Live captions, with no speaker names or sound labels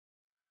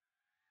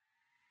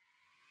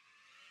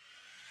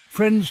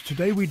Friends,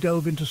 today we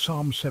delve into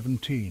Psalm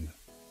 17.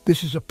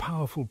 This is a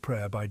powerful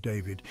prayer by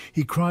David.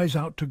 He cries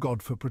out to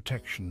God for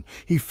protection.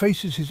 He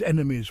faces his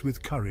enemies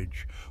with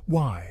courage.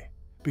 Why?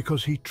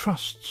 Because he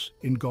trusts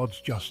in God's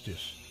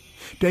justice.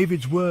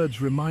 David's words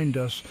remind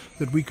us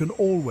that we can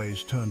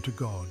always turn to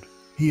God.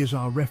 He is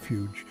our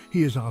refuge.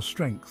 He is our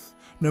strength.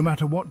 No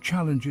matter what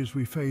challenges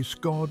we face,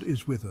 God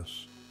is with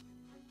us.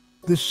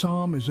 This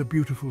psalm is a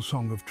beautiful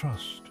song of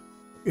trust.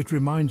 It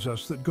reminds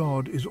us that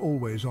God is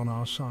always on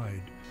our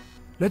side.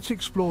 Let's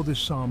explore this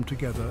psalm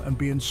together and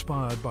be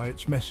inspired by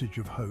its message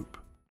of hope.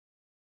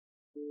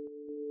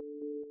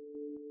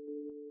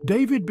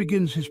 David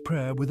begins his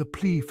prayer with a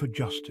plea for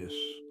justice.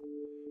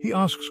 He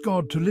asks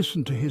God to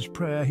listen to his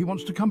prayer. He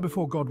wants to come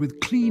before God with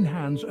clean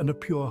hands and a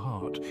pure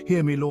heart.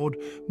 Hear me, Lord.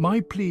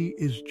 My plea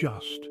is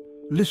just.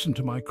 Listen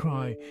to my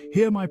cry.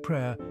 Hear my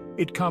prayer.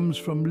 It comes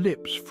from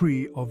lips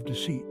free of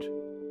deceit.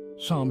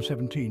 Psalm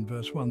 17,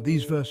 verse 1.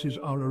 These verses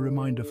are a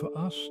reminder for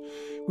us.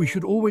 We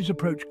should always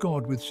approach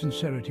God with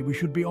sincerity. We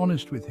should be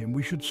honest with him.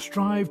 We should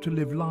strive to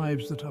live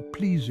lives that are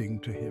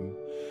pleasing to him.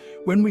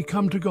 When we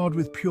come to God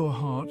with pure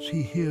hearts,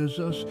 he hears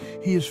us.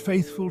 He is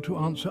faithful to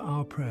answer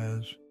our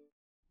prayers.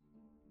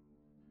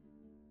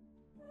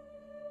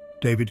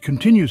 David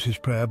continues his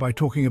prayer by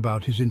talking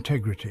about his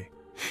integrity.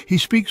 He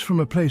speaks from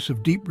a place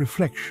of deep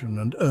reflection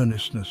and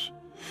earnestness,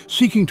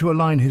 seeking to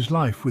align his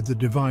life with the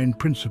divine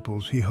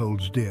principles he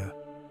holds dear.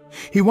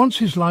 He wants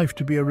his life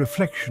to be a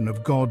reflection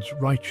of God's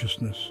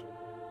righteousness.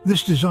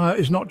 This desire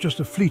is not just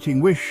a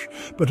fleeting wish,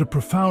 but a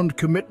profound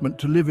commitment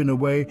to live in a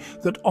way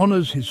that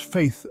honors his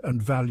faith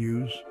and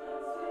values.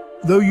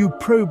 Though you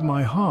probe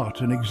my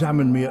heart and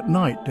examine me at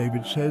night,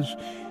 David says,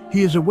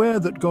 he is aware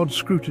that God's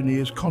scrutiny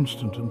is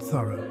constant and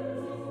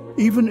thorough.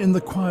 Even in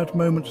the quiet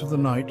moments of the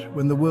night,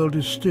 when the world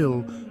is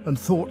still and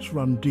thoughts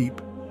run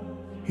deep,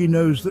 he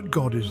knows that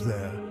God is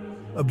there,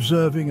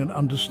 observing and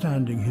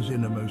understanding his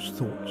innermost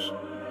thoughts.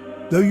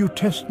 Though you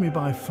test me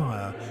by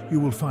fire,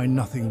 you will find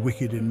nothing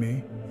wicked in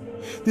me.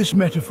 This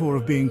metaphor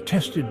of being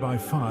tested by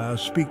fire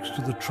speaks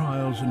to the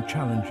trials and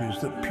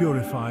challenges that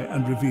purify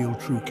and reveal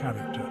true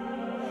character.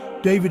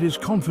 David is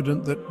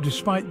confident that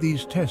despite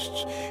these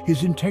tests,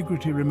 his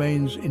integrity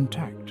remains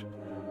intact.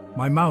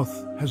 My mouth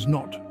has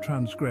not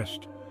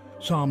transgressed.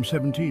 Psalm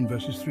 17,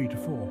 verses 3 to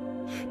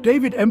 4.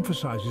 David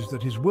emphasizes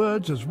that his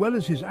words as well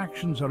as his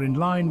actions are in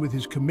line with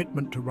his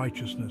commitment to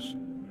righteousness.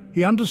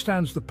 He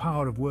understands the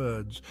power of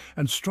words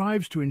and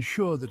strives to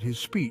ensure that his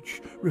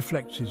speech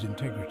reflects his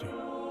integrity.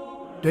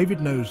 David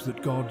knows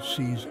that God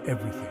sees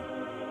everything.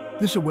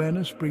 This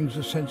awareness brings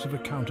a sense of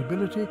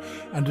accountability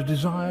and a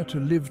desire to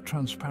live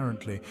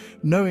transparently,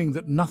 knowing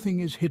that nothing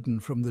is hidden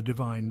from the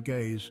divine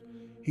gaze.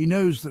 He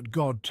knows that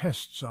God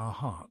tests our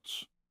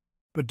hearts.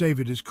 But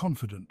David is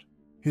confident.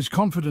 His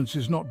confidence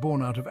is not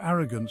born out of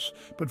arrogance,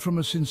 but from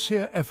a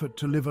sincere effort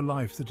to live a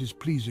life that is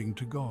pleasing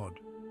to God.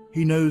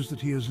 He knows that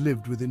he has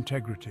lived with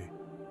integrity.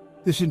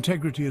 This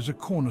integrity is a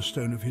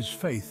cornerstone of his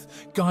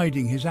faith,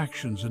 guiding his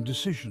actions and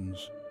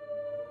decisions.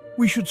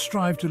 We should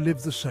strive to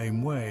live the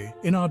same way.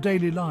 In our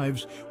daily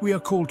lives, we are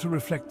called to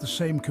reflect the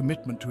same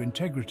commitment to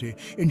integrity,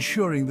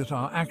 ensuring that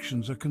our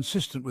actions are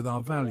consistent with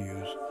our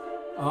values.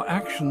 Our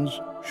actions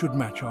should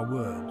match our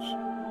words.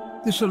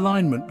 This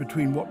alignment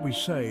between what we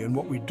say and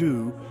what we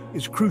do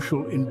is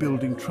crucial in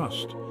building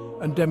trust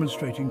and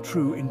demonstrating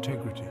true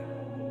integrity.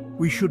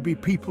 We should be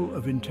people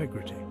of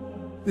integrity.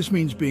 This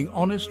means being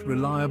honest,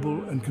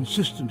 reliable, and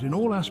consistent in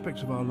all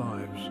aspects of our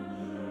lives,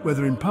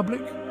 whether in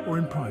public or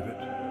in private.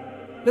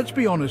 Let's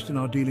be honest in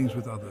our dealings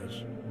with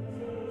others.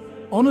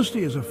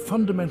 Honesty is a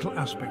fundamental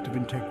aspect of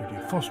integrity,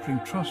 fostering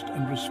trust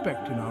and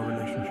respect in our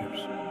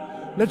relationships.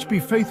 Let's be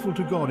faithful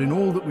to God in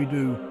all that we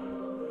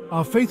do.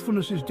 Our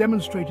faithfulness is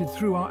demonstrated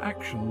through our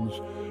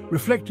actions,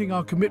 reflecting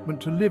our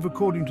commitment to live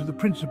according to the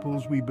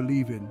principles we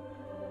believe in.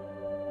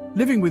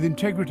 Living with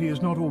integrity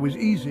is not always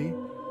easy,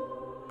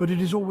 but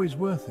it is always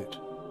worth it.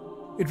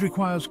 It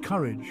requires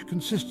courage,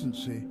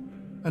 consistency,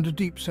 and a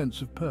deep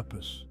sense of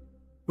purpose.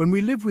 When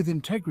we live with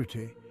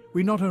integrity,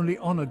 we not only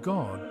honor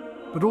God,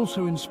 but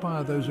also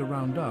inspire those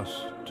around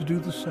us to do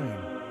the same.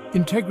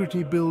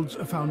 Integrity builds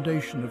a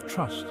foundation of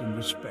trust and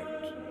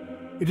respect.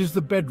 It is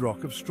the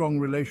bedrock of strong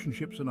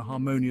relationships and a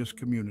harmonious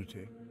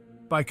community.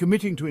 By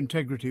committing to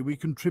integrity, we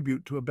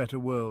contribute to a better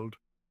world,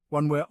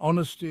 one where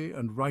honesty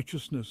and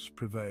righteousness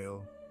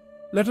prevail.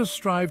 Let us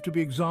strive to be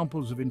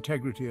examples of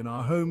integrity in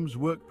our homes,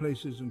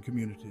 workplaces, and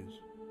communities.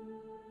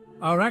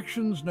 Our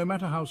actions, no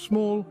matter how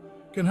small,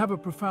 can have a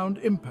profound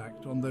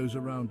impact on those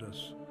around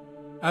us.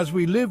 As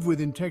we live with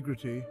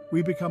integrity,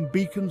 we become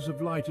beacons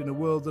of light in a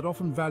world that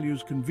often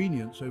values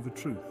convenience over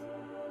truth.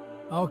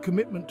 Our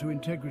commitment to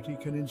integrity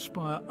can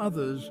inspire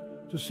others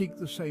to seek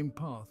the same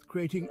path,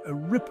 creating a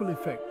ripple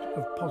effect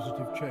of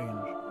positive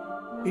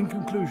change. In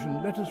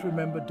conclusion, let us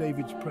remember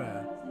David's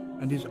prayer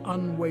and his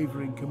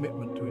unwavering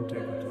commitment to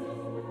integrity.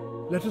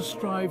 Let us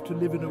strive to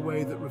live in a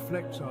way that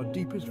reflects our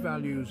deepest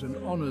values and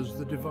honors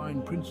the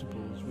divine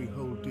principles we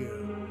hold dear.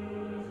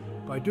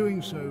 By doing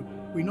so,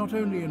 we not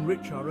only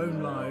enrich our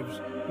own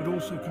lives, but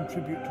also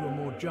contribute to a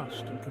more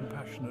just and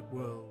compassionate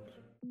world.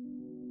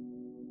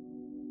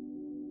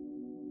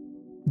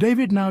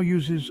 David now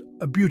uses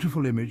a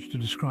beautiful image to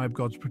describe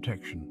God's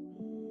protection.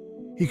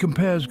 He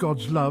compares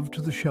God's love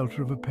to the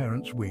shelter of a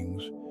parent's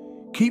wings.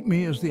 Keep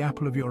me as the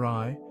apple of your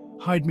eye,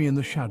 hide me in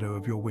the shadow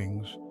of your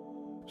wings.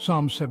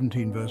 Psalm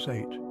 17 verse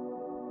 8.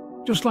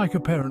 Just like a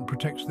parent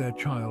protects their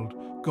child,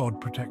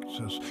 God protects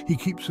us. He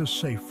keeps us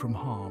safe from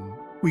harm.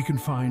 We can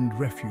find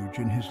refuge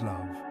in his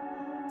love.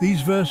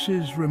 These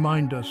verses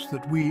remind us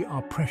that we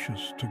are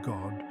precious to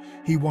God.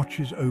 He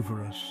watches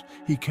over us.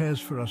 He cares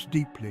for us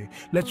deeply.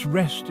 Let's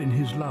rest in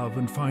his love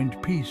and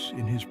find peace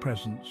in his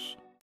presence.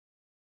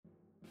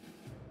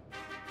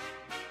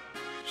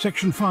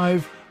 Section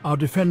 5, Our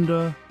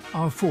Defender,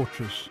 Our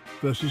Fortress,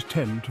 verses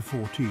 10 to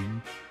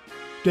 14.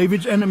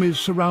 David's enemies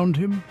surround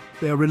him.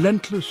 They are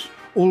relentless,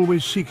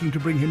 always seeking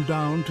to bring him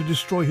down, to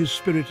destroy his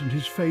spirit and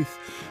his faith.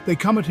 They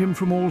come at him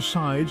from all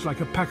sides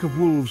like a pack of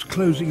wolves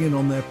closing in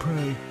on their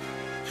prey.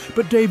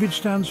 But David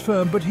stands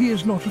firm, but he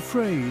is not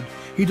afraid.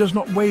 He does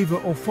not waver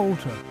or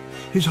falter.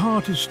 His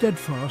heart is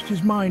steadfast,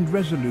 his mind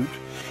resolute.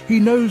 He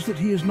knows that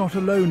he is not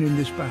alone in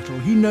this battle.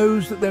 He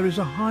knows that there is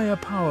a higher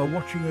power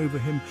watching over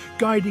him,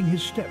 guiding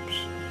his steps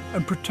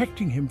and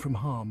protecting him from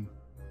harm.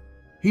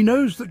 He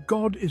knows that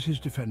God is his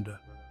defender.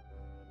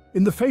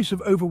 In the face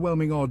of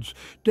overwhelming odds,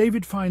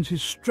 David finds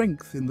his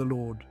strength in the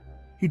Lord.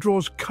 He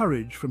draws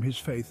courage from his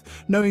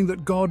faith, knowing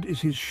that God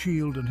is his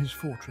shield and his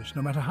fortress.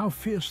 No matter how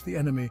fierce the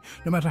enemy,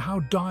 no matter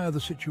how dire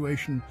the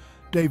situation,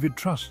 David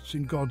trusts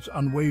in God's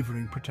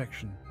unwavering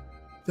protection.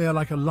 They are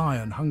like a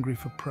lion hungry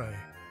for prey,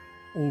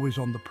 always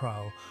on the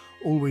prowl,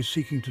 always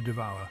seeking to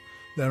devour.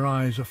 Their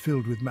eyes are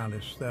filled with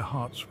malice, their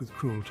hearts with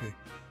cruelty.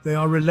 They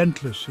are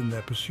relentless in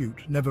their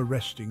pursuit, never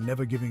resting,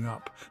 never giving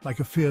up, like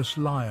a fierce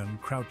lion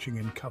crouching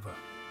in cover.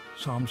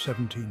 Psalm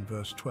 17,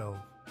 verse 12.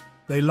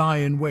 They lie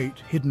in wait,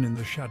 hidden in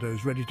the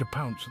shadows, ready to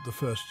pounce at the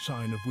first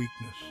sign of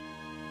weakness.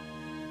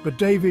 But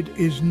David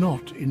is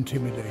not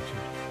intimidated.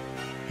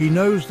 He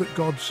knows that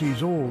God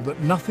sees all,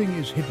 that nothing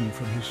is hidden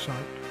from his sight.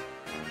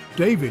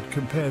 David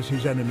compares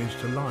his enemies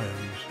to lions.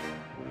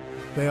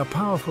 They are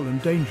powerful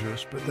and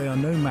dangerous, but they are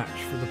no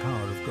match for the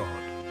power of God.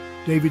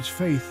 David's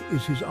faith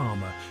is his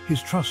armor,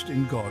 his trust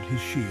in God,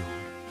 his shield.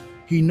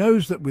 He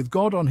knows that with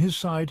God on his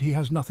side, he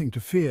has nothing to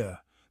fear.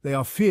 They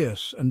are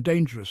fierce and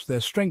dangerous. Their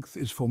strength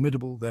is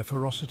formidable, their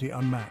ferocity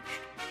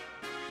unmatched.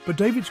 But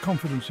David's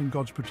confidence in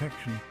God's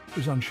protection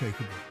is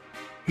unshakable.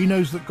 He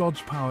knows that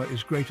God's power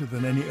is greater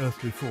than any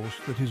earthly force,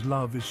 that his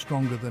love is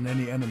stronger than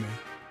any enemy.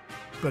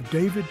 But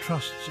David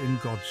trusts in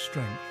God's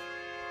strength.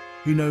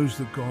 He knows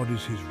that God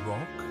is his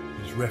rock,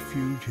 his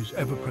refuge, his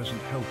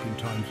ever-present help in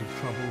times of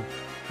trouble.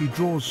 He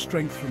draws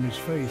strength from his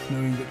faith,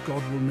 knowing that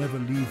God will never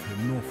leave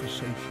him nor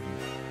forsake him.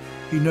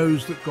 He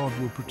knows that God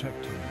will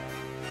protect him.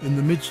 In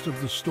the midst of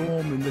the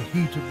storm, in the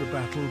heat of the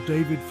battle,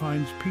 David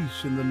finds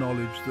peace in the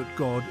knowledge that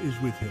God is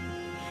with him.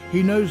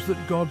 He knows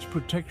that God's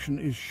protection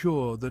is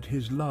sure, that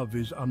his love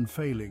is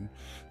unfailing.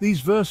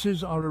 These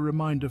verses are a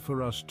reminder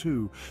for us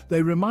too.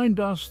 They remind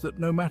us that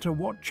no matter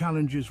what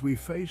challenges we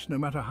face, no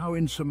matter how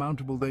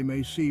insurmountable they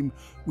may seem,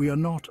 we are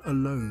not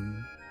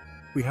alone.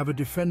 We have a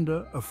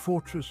defender, a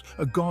fortress,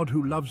 a God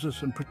who loves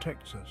us and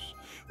protects us.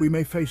 We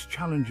may face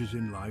challenges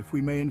in life.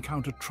 We may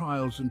encounter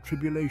trials and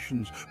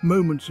tribulations,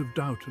 moments of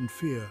doubt and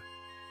fear.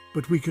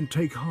 But we can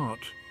take heart,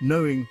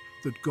 knowing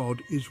that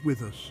God is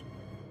with us.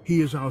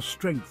 He is our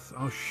strength,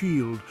 our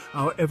shield,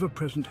 our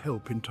ever-present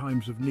help in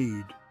times of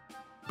need.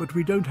 But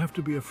we don't have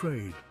to be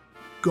afraid.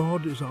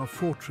 God is our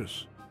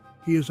fortress.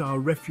 He is our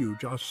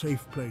refuge, our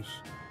safe place.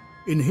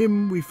 In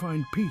him we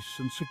find peace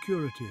and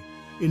security.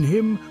 In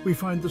him we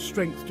find the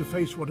strength to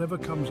face whatever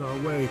comes our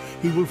way.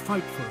 He will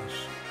fight for us.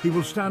 He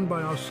will stand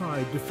by our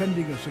side,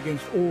 defending us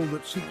against all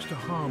that seeks to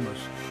harm us.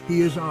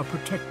 He is our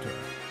protector,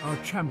 our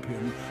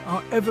champion,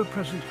 our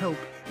ever-present help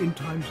in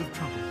times of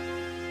trouble.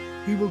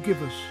 He will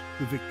give us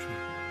the victory.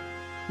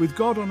 With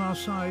God on our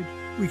side,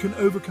 we can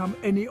overcome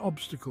any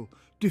obstacle,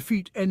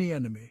 defeat any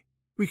enemy.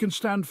 We can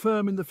stand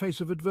firm in the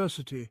face of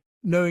adversity,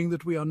 knowing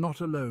that we are not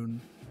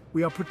alone.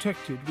 We are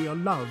protected, we are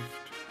loved,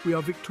 we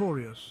are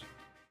victorious.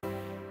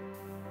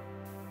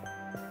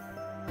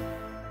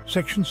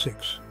 Section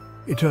 6,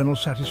 Eternal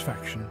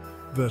Satisfaction,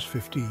 verse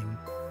 15.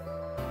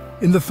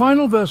 In the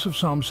final verse of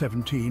Psalm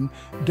 17,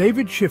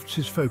 David shifts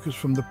his focus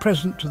from the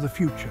present to the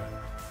future.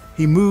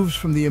 He moves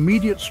from the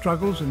immediate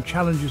struggles and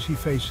challenges he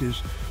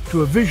faces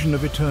to a vision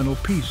of eternal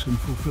peace and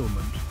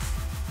fulfillment.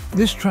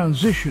 This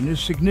transition is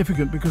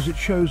significant because it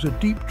shows a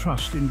deep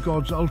trust in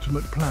God's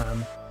ultimate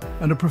plan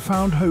and a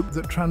profound hope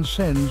that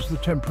transcends the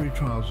temporary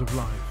trials of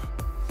life.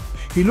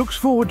 He looks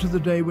forward to the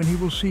day when he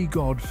will see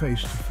God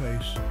face to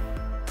face.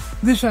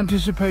 This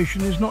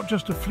anticipation is not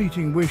just a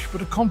fleeting wish,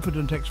 but a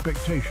confident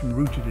expectation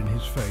rooted in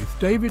his faith.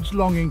 David's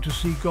longing to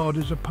see God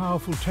is a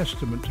powerful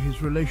testament to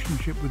his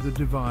relationship with the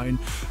divine,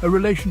 a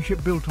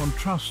relationship built on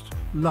trust,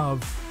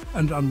 love,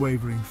 and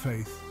unwavering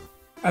faith.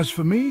 As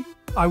for me,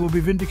 I will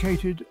be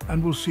vindicated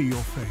and will see your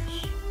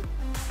face.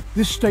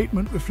 This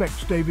statement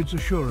reflects David's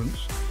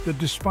assurance that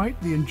despite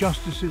the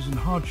injustices and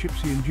hardships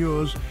he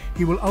endures,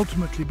 he will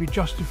ultimately be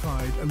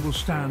justified and will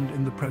stand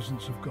in the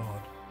presence of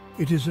God.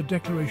 It is a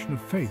declaration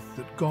of faith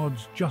that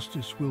God's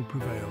justice will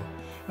prevail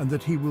and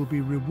that he will be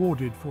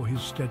rewarded for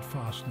his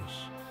steadfastness.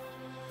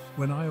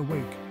 When I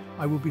awake,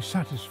 I will be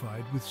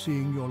satisfied with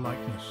seeing your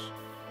likeness.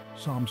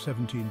 Psalm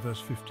 17, verse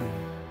 15.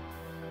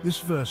 This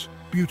verse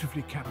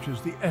beautifully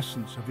captures the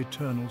essence of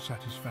eternal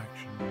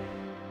satisfaction.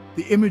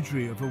 The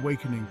imagery of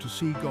awakening to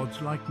see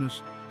God's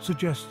likeness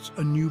suggests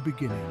a new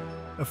beginning,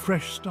 a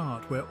fresh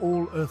start where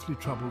all earthly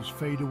troubles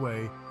fade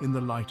away in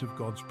the light of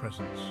God's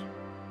presence.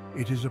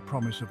 It is a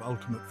promise of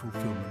ultimate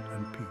fulfillment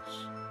and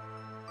peace.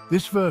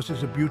 This verse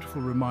is a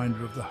beautiful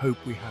reminder of the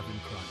hope we have in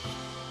Christ.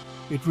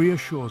 It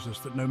reassures us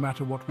that no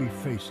matter what we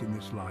face in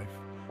this life,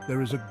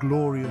 there is a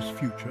glorious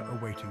future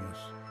awaiting us.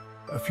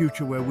 A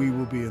future where we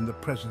will be in the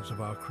presence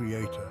of our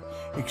Creator,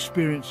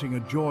 experiencing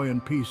a joy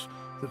and peace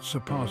that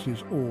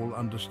surpasses all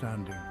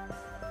understanding.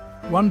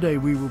 One day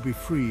we will be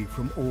free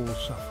from all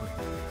suffering.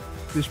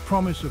 This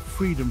promise of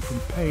freedom from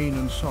pain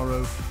and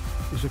sorrow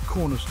is a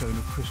cornerstone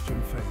of Christian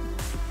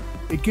faith.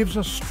 It gives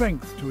us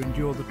strength to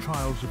endure the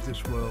trials of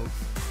this world,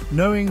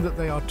 knowing that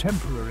they are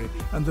temporary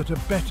and that a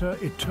better,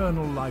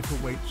 eternal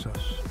life awaits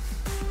us.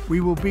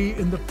 We will be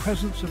in the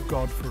presence of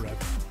God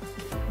forever.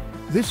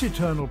 This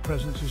eternal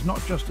presence is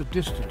not just a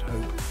distant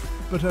hope,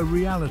 but a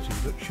reality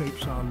that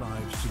shapes our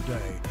lives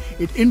today.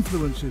 It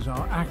influences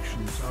our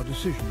actions, our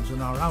decisions,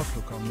 and our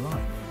outlook on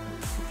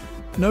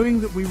life.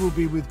 Knowing that we will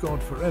be with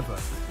God forever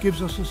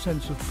gives us a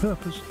sense of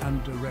purpose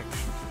and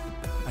direction.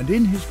 And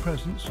in his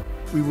presence,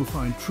 we will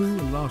find true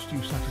and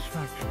lasting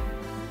satisfaction.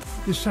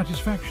 This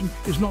satisfaction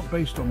is not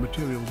based on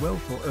material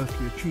wealth or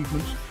earthly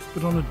achievements,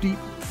 but on a deep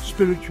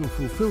spiritual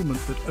fulfillment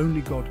that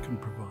only God can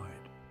provide.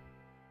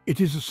 It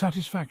is a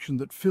satisfaction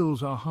that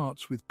fills our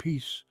hearts with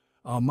peace,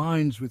 our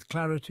minds with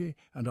clarity,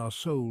 and our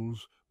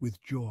souls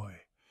with joy.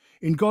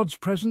 In God's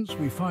presence,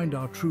 we find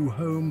our true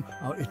home,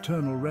 our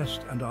eternal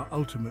rest, and our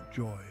ultimate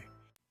joy.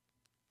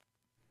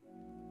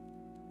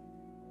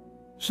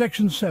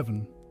 Section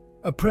 7.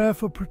 A prayer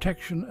for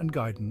protection and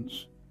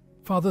guidance.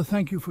 Father,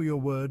 thank you for your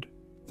word.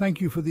 Thank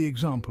you for the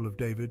example of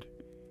David.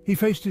 He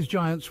faced his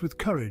giants with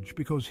courage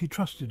because he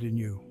trusted in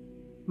you.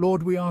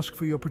 Lord, we ask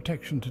for your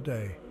protection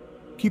today.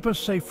 Keep us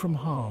safe from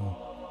harm.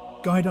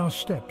 Guide our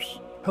steps.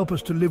 Help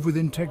us to live with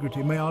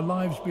integrity. May our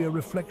lives be a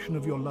reflection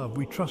of your love.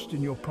 We trust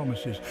in your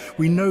promises.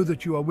 We know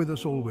that you are with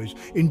us always.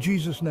 In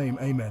Jesus' name,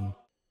 amen.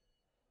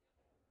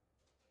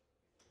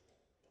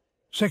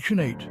 Section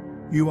 8.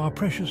 You are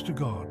precious to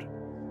God.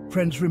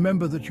 Friends,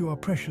 remember that you are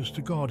precious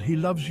to God. He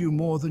loves you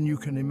more than you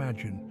can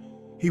imagine.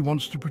 He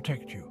wants to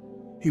protect you.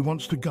 He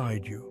wants to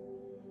guide you.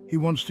 He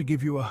wants to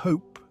give you a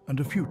hope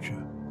and a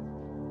future.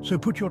 So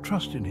put your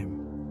trust in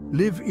him.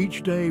 Live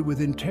each day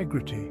with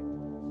integrity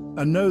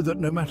and know that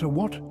no matter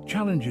what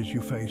challenges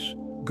you face,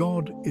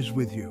 God is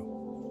with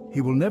you.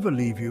 He will never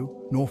leave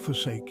you nor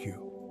forsake you.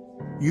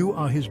 You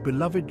are his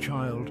beloved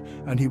child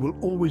and he will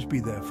always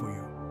be there for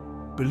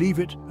you. Believe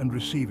it and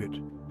receive it.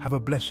 Have a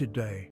blessed day.